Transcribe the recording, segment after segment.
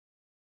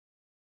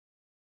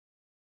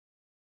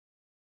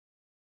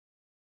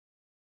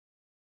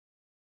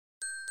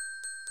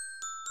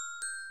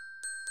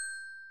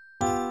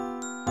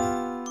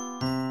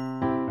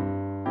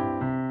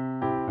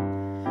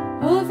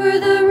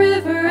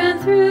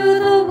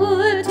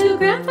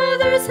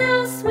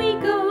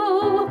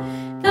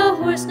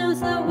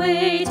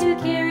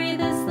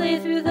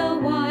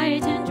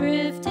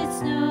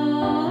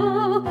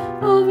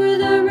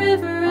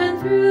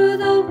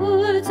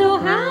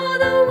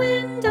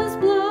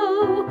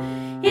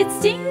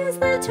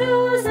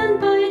toes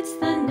and bites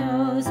the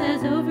nose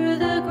as over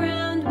the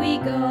ground we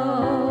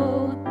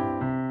go.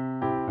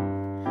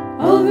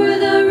 Over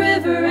the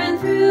river and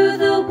through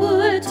the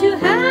wood to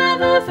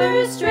have a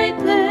first-rate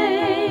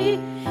play.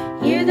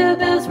 Hear the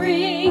bells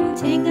ring,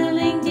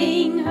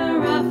 ting-a-ling-ding,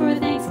 hurrah for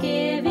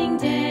Thanksgiving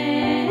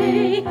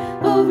Day.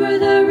 Over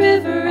the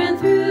river and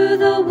through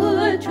the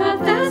wood, trot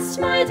fast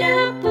my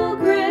dapple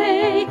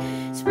gray.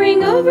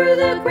 Spring over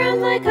the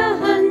ground like a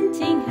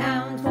hunting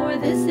hound, for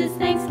this is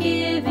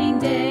Thanksgiving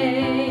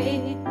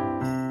Day.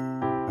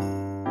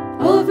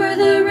 Over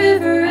the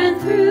river and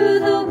through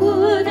the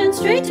wood and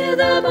straight to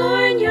the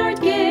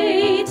barnyard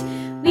gate.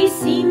 We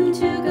seem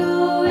to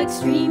go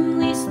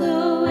extremely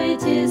slow,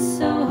 it is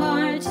so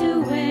hard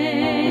to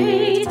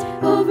wait.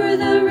 Over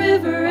the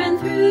river and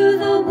through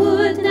the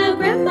wood, now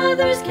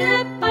grandmother's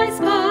cap I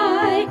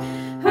spy.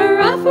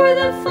 Hurrah for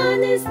the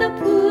fun is the